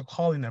know it was a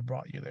calling that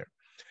brought you there.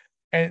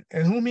 And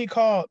whom he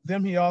called,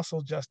 them he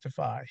also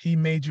justified. He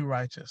made you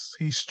righteous.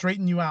 He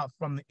straightened you out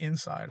from the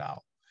inside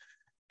out.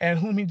 And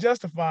whom he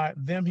justified,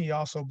 them he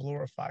also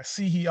glorified.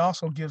 See, he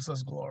also gives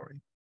us glory.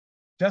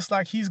 Just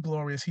like he's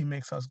glorious, he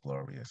makes us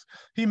glorious.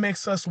 He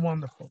makes us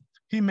wonderful.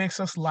 He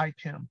makes us like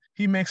him.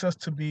 He makes us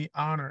to be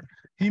honored.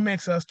 He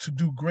makes us to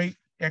do great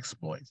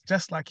exploits,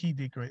 just like he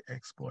did great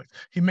exploits.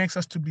 He makes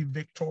us to be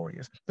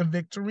victorious. The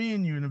victory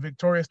in you and the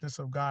victoriousness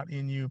of God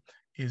in you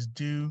is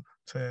due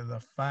to the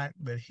fact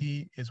that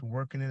he is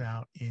working it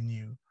out in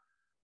you.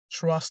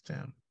 Trust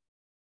him.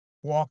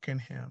 Walk in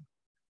him.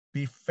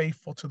 Be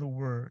faithful to the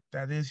word.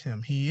 That is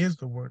him. He is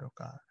the word of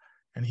God,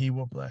 and he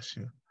will bless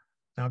you.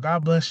 Now,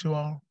 God bless you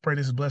all. Pray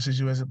this blesses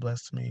you as it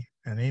blessed me.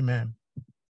 And amen.